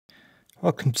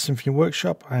Welcome to Symfony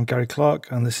Workshop. I'm Gary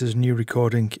Clarke and this is a new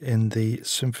recording in the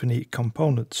Symfony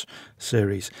Components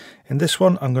series. In this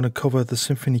one I'm going to cover the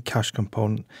Symfony Cache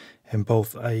component in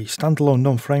both a standalone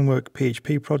non-framework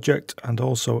PHP project and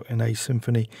also in a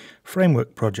Symfony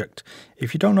framework project.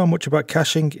 If you don't know much about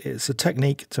caching, it's a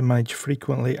technique to manage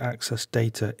frequently accessed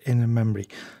data in memory.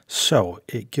 So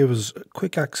it gives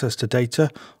quick access to data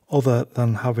other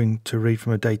than having to read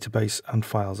from a database and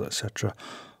files, etc.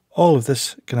 All of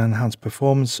this can enhance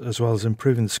performance as well as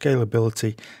improving the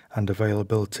scalability and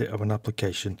availability of an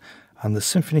application, and the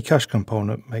Symfony Cache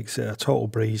component makes it a total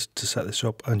breeze to set this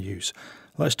up and use.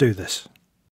 Let's do this.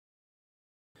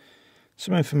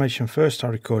 Some information first. I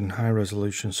record in high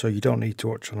resolution so you don't need to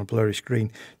watch on a blurry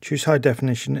screen. Choose high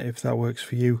definition if that works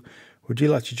for you. Would you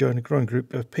like to join a growing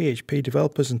group of PHP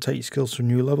developers and take your skills to a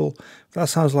new level? If that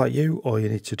sounds like you, all you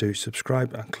need to do is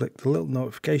subscribe and click the little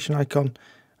notification icon,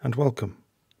 and welcome.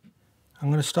 I'm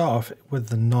going to start off with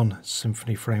the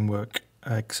non-Symfony framework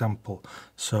example.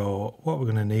 So what we're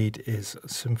going to need is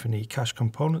Symfony Cache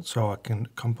Component, so I can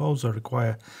compose or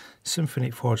require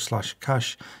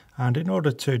Symfony/cache, and in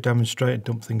order to demonstrate and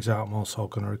dump things out, I'm also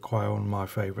going to require one of my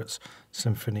favourites,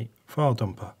 Symfony File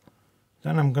Dumper.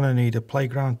 Then I'm going to need a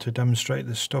playground to demonstrate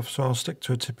this stuff, so I'll stick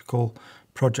to a typical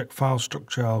project file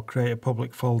structure. I'll create a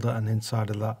public folder, and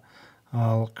inside of that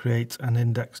I'll create an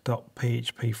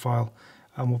index.php file.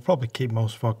 And we'll probably keep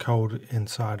most of our code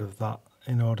inside of that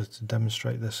in order to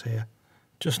demonstrate this here.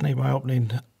 Just need my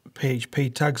opening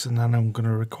PHP tags, and then I'm going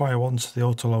to require once the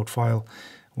autoload file,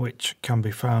 which can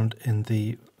be found in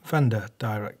the vendor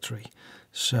directory.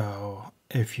 So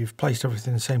if you've placed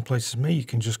everything in the same place as me, you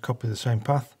can just copy the same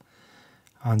path,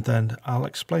 and then I'll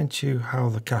explain to you how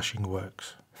the caching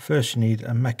works. First, you need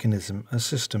a mechanism, a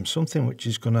system, something which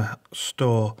is going to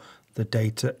store the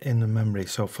data in the memory.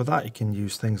 So for that you can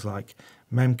use things like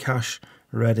MEMCACHE,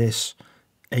 REDIS,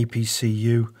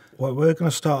 APCU. What we're going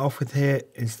to start off with here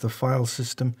is the file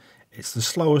system. It's the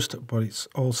slowest, but it's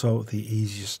also the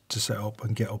easiest to set up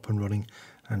and get up and running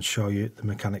and show you the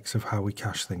mechanics of how we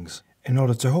cache things. In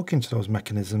order to hook into those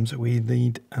mechanisms, we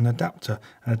need an adapter.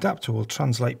 An adapter will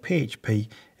translate PHP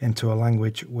into a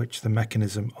language which the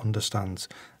mechanism understands.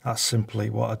 That's simply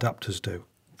what adapters do.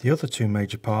 The other two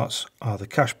major parts are the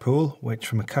cache pool, which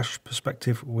from a cache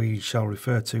perspective we shall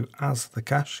refer to as the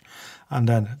cache, and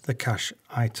then the cache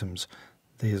items.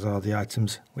 These are the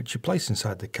items which you place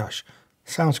inside the cache.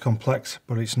 Sounds complex,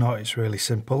 but it's not, it's really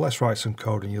simple. Let's write some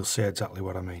code and you'll see exactly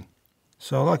what I mean.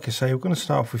 So like I say, we're going to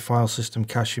start off with file system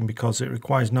caching because it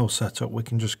requires no setup. We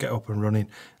can just get up and running,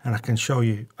 and I can show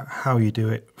you how you do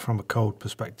it from a code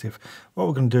perspective. What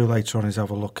we're going to do later on is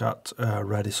have a look at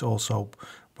Redis also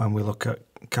when we look at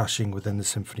caching within the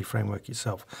Symfony framework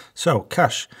itself. So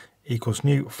cache equals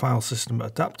new file system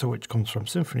adapter, which comes from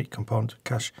Symfony component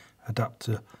cache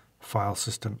adapter file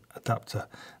system adapter.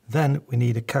 Then we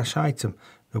need a cache item.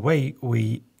 The way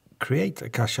we create a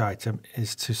cache item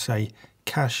is to say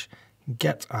cache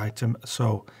get item.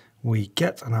 So we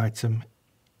get an item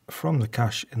from the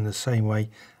cache in the same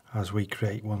way as we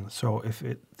create one. So if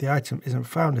the item isn't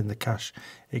found in the cache,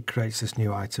 it creates this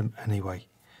new item anyway.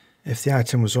 If the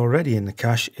item was already in the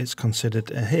cache, it's considered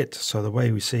a hit. So the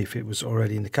way we see if it was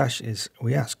already in the cache is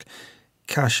we ask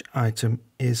cache item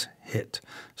is hit.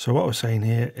 So what we're saying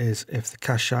here is if the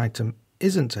cache item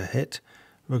isn't a hit,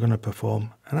 we're going to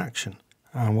perform an action.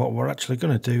 And what we're actually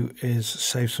going to do is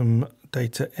save some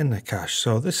data in the cache.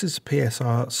 So this is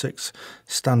PSR6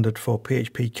 standard for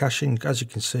PHP caching. As you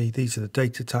can see, these are the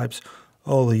data types.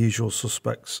 All the usual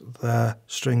suspects there: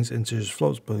 strings, integers,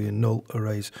 floats, boolean, null,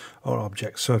 arrays, or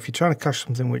objects. So if you're trying to cache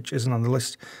something which isn't on the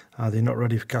list, they're not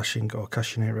ready for caching, or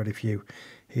caching ain't ready for you.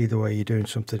 Either way, you're doing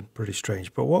something pretty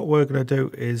strange. But what we're going to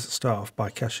do is start off by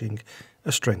caching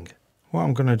a string. What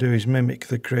I'm going to do is mimic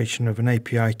the creation of an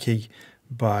API key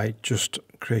by just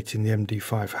creating the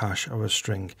MD5 hash of a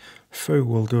string. Foo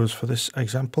will do us for this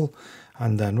example.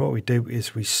 And then what we do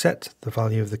is we set the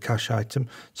value of the cache item.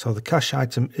 So the cache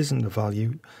item isn't the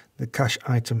value, the cache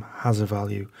item has a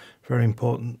value. Very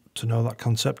important to know that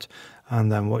concept.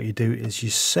 And then what you do is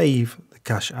you save the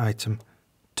cache item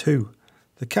to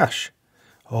the cache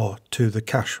or to the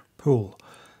cache pool.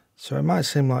 So it might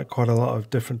seem like quite a lot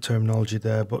of different terminology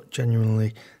there, but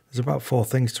genuinely there's about 4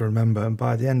 things to remember. And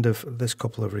by the end of this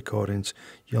couple of recordings,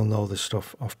 you'll know this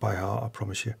stuff off by heart, I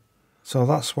promise you. So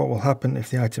that's what will happen if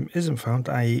the item isn't found,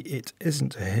 i.e. it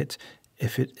isn't a hit.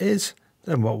 If it is,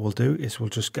 then what we'll do is we'll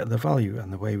just get the value,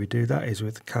 and the way we do that is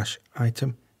with cache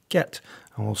item get,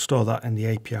 and we'll store that in the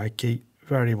API key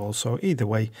variable. So either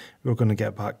way, we're going to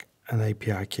get back an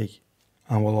API key.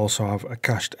 and we'll also have a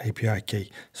cached API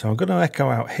key. So I'm going to echo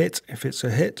out hit if it's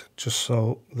a hit, just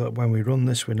so that when we run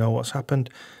this we know what's happened.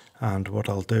 And what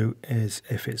I'll do is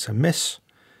if it's a miss,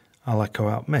 I'll echo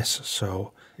out miss.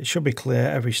 So it should be clear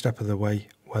every step of the way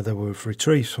whether we've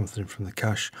retrieved something from the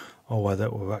cache or whether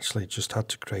we've actually just had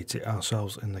to create it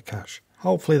ourselves in the cache.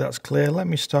 Hopefully that's clear. Let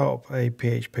me start up a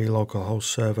PHP localhost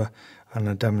server, and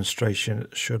a demonstration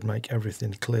should make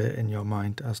everything clear in your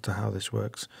mind as to how this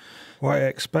works. What I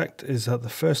expect is that the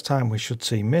first time we should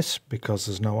see miss because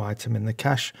there's no item in the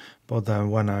cache, but then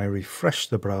when I refresh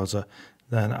the browser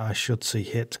then I should see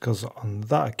hit because on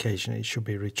that occasion it should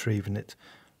be retrieving it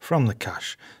from the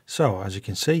cache. So as you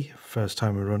can see, first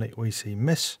time we run it we see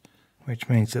miss, which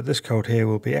means that this code here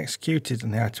will be executed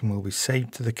and the item will be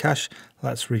saved to the cache.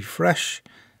 Let's refresh,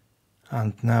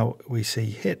 and now we see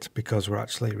hit because we're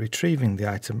actually retrieving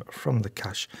the item from the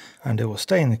cache, and it will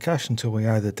stay in the cache until we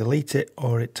either delete it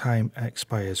or its time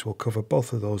expires. We'll cover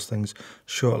both of those things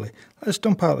shortly. Let's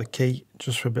dump out the key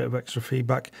just for a bit of extra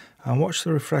feedback and watch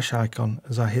the refresh icon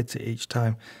as I hit it each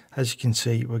time. As you can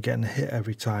see, we're getting a hit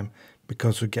every time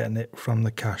because we're getting it from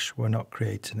the cache, we're not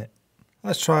creating it.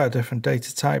 Let's try a different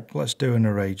data type. Let's do an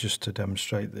array just to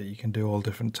demonstrate that you can do all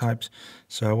different types.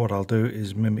 So what I'll do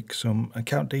is mimic some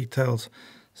account details.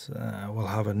 So we'll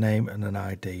have a name and an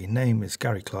ID. Name is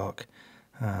Gary Clarke,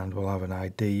 and we'll have an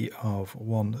ID of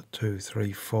 1, 2,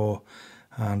 3, 4,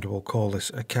 and we'll call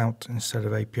this account instead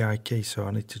of API key, so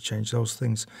I need to change those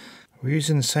things. We're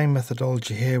using the same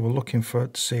methodology here. We're looking for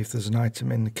it to see if there's an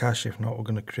item in the cache. If not, we're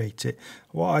going to create it.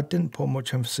 What I didn't put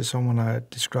much emphasis on when I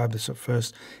described this at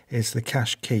first is the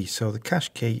cache key. So the cache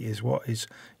key is what is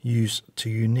used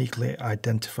to uniquely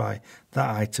identify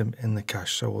that item in the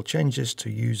cache. So we'll change this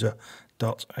to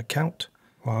user.account.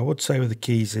 What I would say with the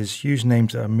keys is use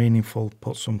names that are meaningful,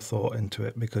 put some thought into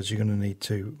it because you're going to need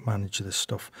to manage this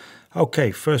stuff. Okay,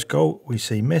 first go, we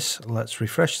see miss. Let's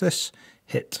refresh this.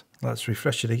 Hit. Let's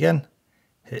refresh it again.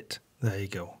 Hit. There you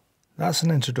go. That's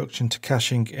an introduction to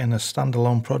caching in a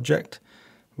standalone project.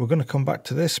 We're going to come back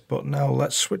to this, but now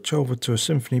let's switch over to a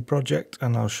Symfony project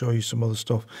and I'll show you some other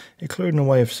stuff, including a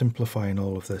way of simplifying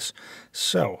all of this.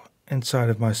 So, inside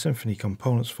of my Symfony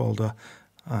components folder,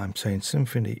 I'm saying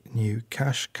Symfony new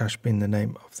cache, cache being the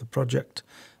name of the project.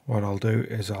 What I'll do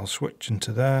is I'll switch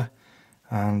into there,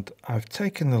 and I've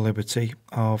taken the liberty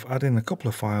of adding a couple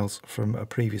of files from a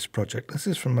previous project. This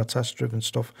is from my test-driven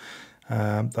stuff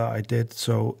that I did.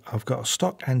 So I've got a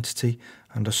stock entity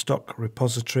and a stock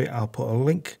repository. I'll put a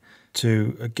link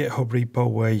to a GitHub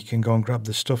repo where you can go and grab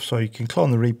this stuff. So you can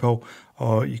clone the repo,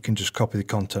 or you can just copy the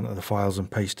content of the files and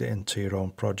paste it into your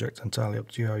own project. Entirely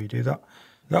up to you how you do that.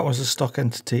 That was a stock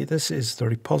entity. This is the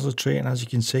repository, and as you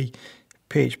can see,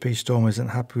 PHP Storm isn't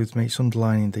happy with me. It's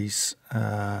underlining these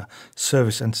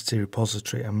service entity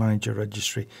repository and manager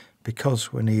registry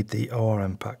because we need the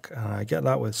ORM pack, and I get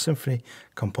that with Symfony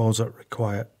Composer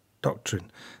require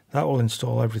doctrine. That will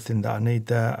install everything that I need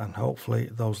there, and hopefully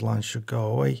those lines should go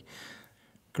away.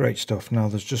 Great stuff. Now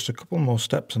there's just a couple more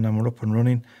steps and then we're up and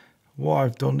running. What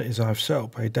I've done is I've set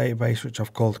up a database which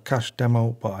I've called Cache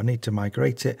Demo, but I need to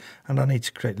migrate it, and I need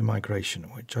to create the migration,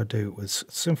 which I do with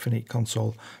Symfony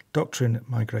console doctrine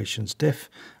migrations diff,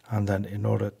 and then in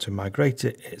order to migrate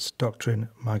it, it's doctrine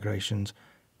migrations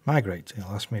migrate.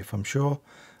 It'll ask me if I'm sure.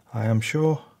 I am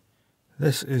sure.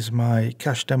 This is my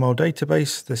Cache Demo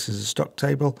database. This is a stock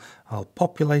table. I'll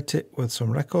populate it with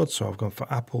some records. So I've gone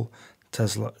for Apple,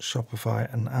 Tesla,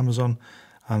 Shopify, and Amazon.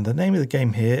 And the name of the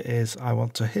game here is I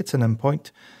want to hit an endpoint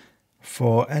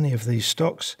for any of these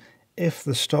stocks. If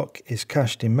the stock is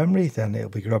cached in memory, then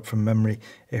it'll be grabbed from memory.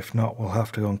 If not, we'll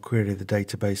have to go and query the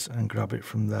database and grab it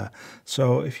from there.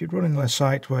 So if you're running a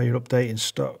site where you're updating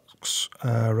stocks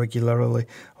regularly,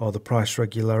 or the price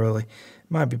regularly,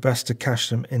 it might be best to cache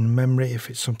them in memory if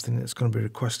it's something that's going to be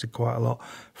requested quite a lot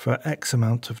for X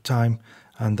amount of time.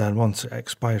 And then once it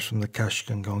expires from the cache, you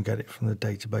can go and get it from the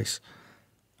database.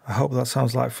 I hope that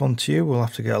sounds like fun to you. We'll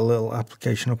have to get a little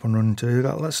application up and running to do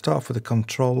that. Let's start with the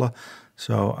controller.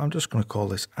 So I'm just going to call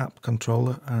this app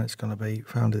controller, and it's going to be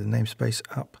found in the namespace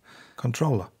app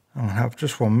controller. I'm going to have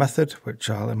just one method, which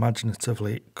I'll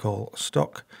imaginatively call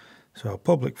stock. So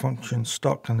public function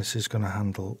stock, and this is going to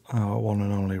handle our one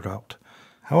and only route.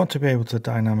 I want to be able to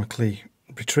dynamically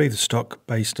retrieve the stock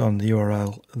based on the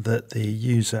URL that the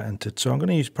user entered. So I'm going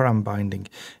to use param binding.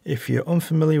 If you're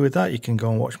unfamiliar with that, you can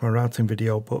go and watch my routing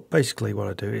video, but basically what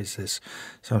I do is this.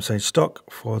 So I'm saying stock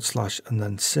 / and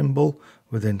then symbol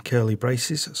within curly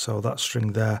braces. So that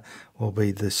string there will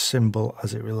be the symbol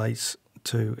as it relates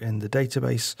to in the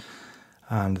database.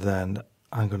 And then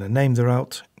I'm going to name the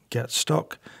route, get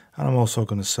stock, and I'm also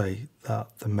going to say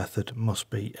that the method must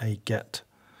be a get.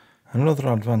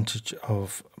 Another advantage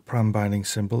of param binding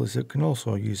symbol is that we can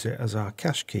also use it as our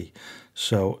cache key.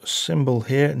 So symbol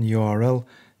here in the URL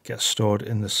gets stored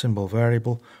in the symbol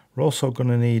variable. We're also going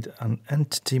to need an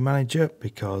entity manager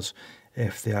because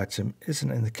if the item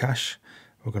isn't in the cache,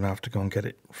 we're going to have to go and get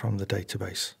it from the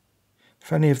database.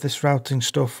 If any of this routing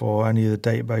stuff or any of the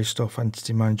database stuff,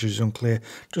 entity manager, is unclear,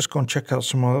 just go and check out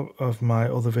some of my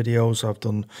other videos. I've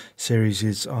done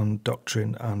series on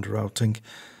doctrine and routing.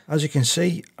 As you can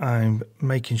see, I'm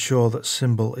making sure that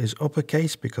symbol is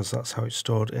uppercase because that's how it's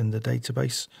stored in the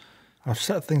database. I've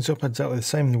set things up exactly the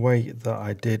same way that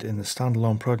I did in the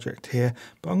standalone project here,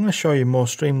 but I'm going to show you a more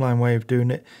streamlined way of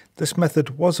doing it. This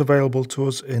method was available to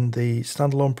us in the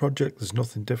standalone project. There's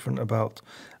nothing different about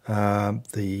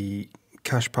the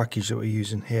cache package that we're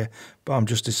using here, but I'm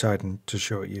just deciding to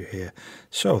show it you here.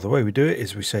 So the way we do it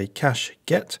is we say cache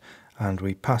get, and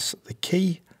we pass the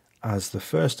key as the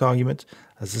first argument.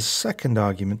 As the second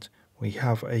argument, we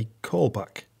have a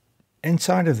callback.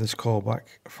 Inside of this callback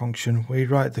function, we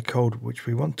write the code which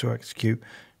we want to execute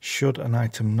should an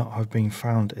item not have been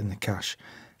found in the cache.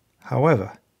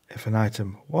 However, if an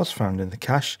item was found in the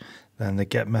cache, then the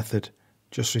get method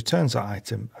just returns that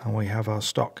item and we have our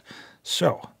stock.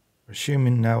 So,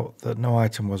 assuming now that no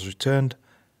item was returned,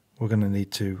 we're going to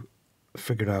need to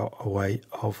figure out a way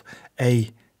of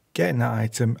A, getting that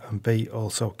item, and B,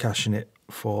 also caching it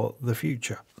for the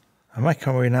future. I'm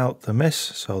echoing out the miss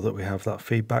so that we have that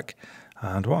feedback,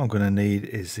 and what I'm going to need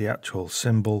is the actual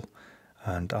symbol,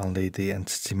 and I'll need the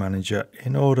entity manager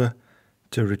in order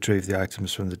to retrieve the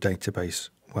items from the database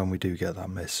when we do get that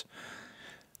miss.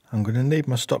 I'm going to need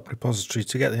my stock repository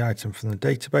to get the item from the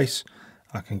database.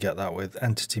 I can get that with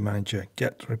entity manager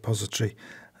get repository,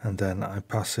 and then I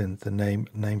pass in the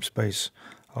namespace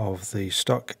of the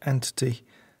stock entity.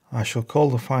 I shall call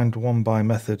the find one by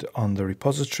method on the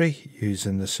repository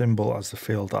using the symbol as the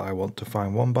field that I want to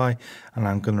find one by, and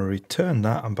I'm going to return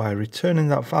that, and by returning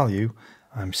that value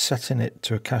I'm setting it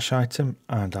to a cache item,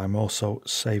 and I'm also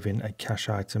saving a cache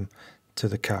item to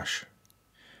the cache.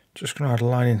 Just going to add a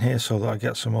line in here so that I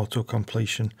get some auto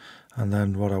completion, and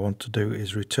then what I want to do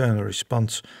is return a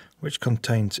response which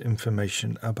contains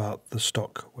information about the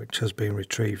stock which has been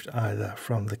retrieved either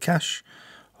from the cache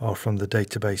or from the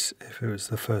database if it was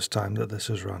the first time that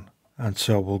this is run. And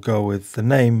so we'll go with the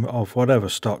name of whatever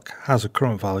stock has a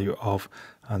current value of,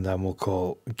 and then we'll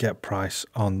call get price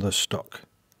on the stock.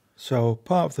 So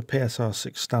part of the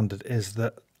PSR6 standard is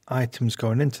that items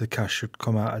going into the cache should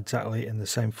come out exactly in the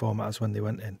same format as when they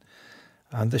went in,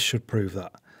 and this should prove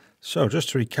that. So just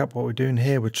to recap what we're doing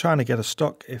here, we're trying to get a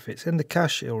stock. If it's in the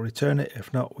cache, it'll return it.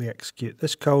 If not, we execute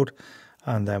this code,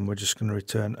 and then we're just going to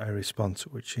return a response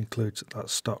which includes that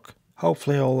stock.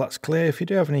 Hopefully all that's clear. If you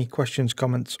do have any questions,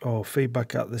 comments or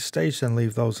feedback at this stage, then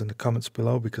leave those in the comments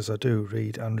below because I do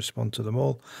read and respond to them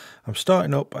all. I'm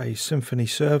starting up a Symfony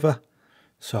server,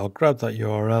 so I'll grab that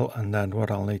URL, and then what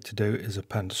I'll need to do is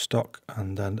append stock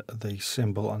and then the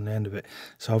symbol on the end of it.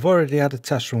 So I've already had a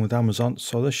test run with Amazon,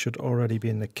 so this should already be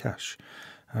in the cache.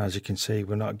 As you can see,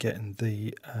 we're not getting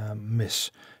the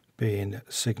miss being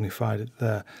signified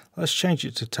there. Let's change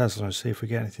it to Tesla and see if we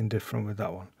get anything different with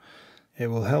that one. It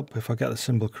will help if I get the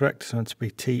symbol correct. It's meant to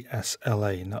be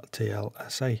TSLA, not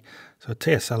TLSA. So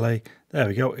TSLA, there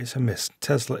we go, it's a miss.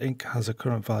 Tesla Inc. has a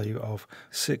current value of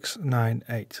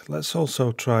 698. Let's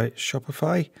also try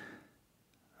Shopify.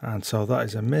 And so that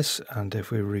is a miss. And if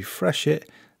we refresh it,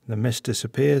 the miss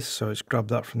disappears. So it's grabbed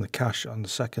that from the cache on the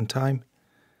second time.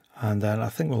 And then I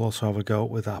think we'll also have a go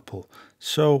with Apple.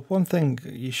 So one thing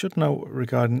you should know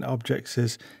regarding objects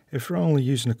is if we're only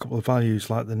using a couple of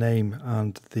values like the name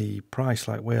and the price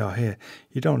like we are here,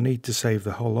 you don't need to save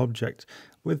the whole object.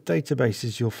 With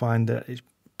databases, you'll find that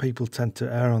people tend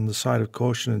to err on the side of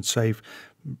caution and save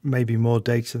maybe more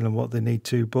data than what they need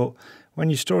to. But when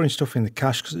you're storing stuff in the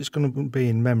cache, because it's going to be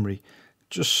in memory,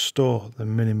 just store the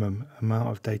minimum amount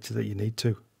of data that you need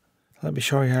to. Let me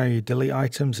show you how you delete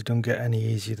items. It don't get any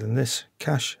easier than this.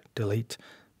 Cache, delete,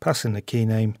 pass in the key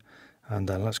name, and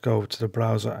then let's go over to the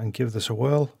browser and give this a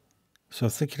whirl. So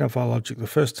thinking of our logic, the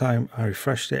first time I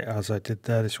refreshed it as I did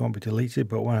there, this won't be deleted,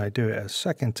 but when I do it a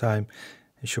second time,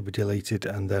 it should be deleted,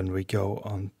 and then we go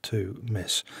on to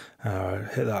miss.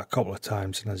 Hit that a couple of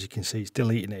times, and as you can see, it's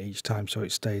deleting it each time so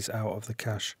it stays out of the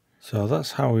cache. So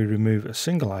that's how we remove a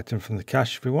single item from the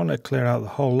cache. If we want to clear out the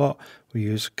whole lot, we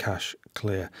use cache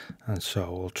clear. And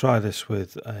so we'll try this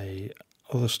with a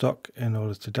other stock in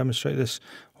order to demonstrate this.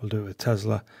 We'll do it with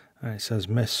Tesla, and it says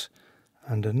miss.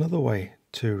 And another way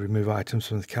to remove items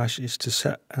from the cache is to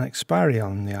set an expiry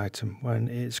on the item when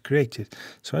it's created.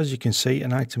 So as you can see,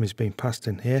 an item is being passed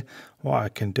in here. What I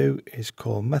can do is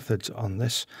call methods on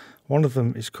this. One of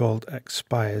them is called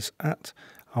expires at,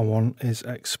 and one is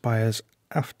expires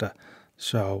after.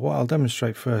 So what I'll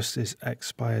demonstrate first is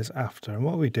expires after, and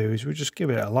what we do is we just give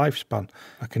it a lifespan.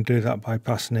 I can do that by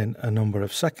passing in a number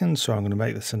of seconds, so I'm going to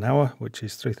make this an hour, which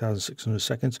is 3,600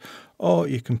 seconds, or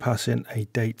you can pass in a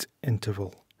date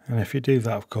interval. And if you do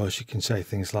that, of course, you can say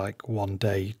things like 1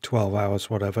 day, 12 hours,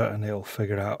 whatever, and it'll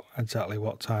figure out exactly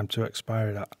what time to expire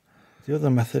it at. The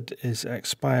other method is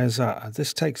expires at.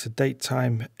 This takes a date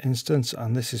time instance,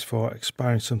 and this is for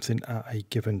expiring something at a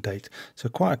given date. So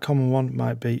quite a common one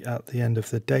might be at the end of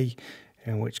the day,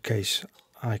 in which case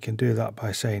I can do that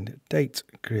by saying date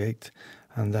create,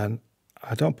 and then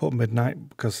I don't put midnight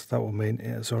because that will mean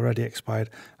it has already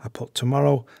expired. I put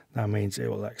tomorrow, that means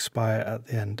it will expire at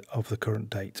the end of the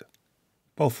current date.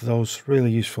 Both of those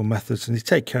really useful methods, and they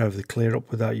take care of the clear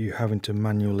up without you having to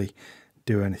manually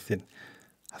do anything.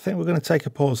 I think we're going to take a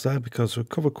pause there because we've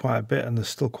covered quite a bit and there's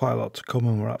still quite a lot to come,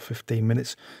 and we're at 15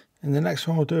 minutes. In the next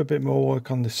one, we'll do a bit more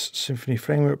work on this Symfony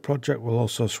framework project. We'll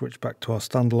also switch back to our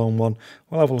standalone one.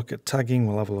 We'll have a look at tagging,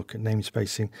 we'll have a look at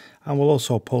namespacing, and we'll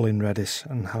also pull in Redis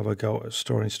and have a go at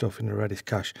storing stuff in the Redis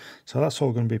cache. So that's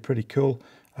all going to be pretty cool.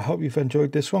 I hope you've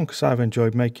enjoyed this one because I've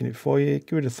enjoyed making it for you.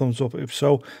 Give it a thumbs up if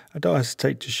so, and don't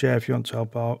hesitate to share if you want to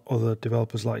help out other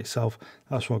developers like yourself.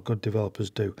 That's what good developers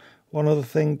do. One other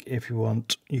thing, if you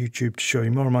want YouTube to show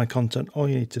you more of my content, all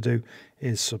you need to do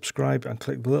is subscribe and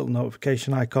click the little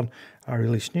notification icon. I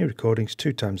release new recordings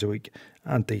 2 times a week,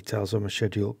 and details on my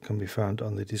schedule can be found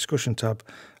on the discussion tab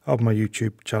of my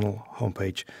YouTube channel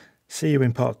homepage. See you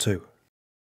in part 2.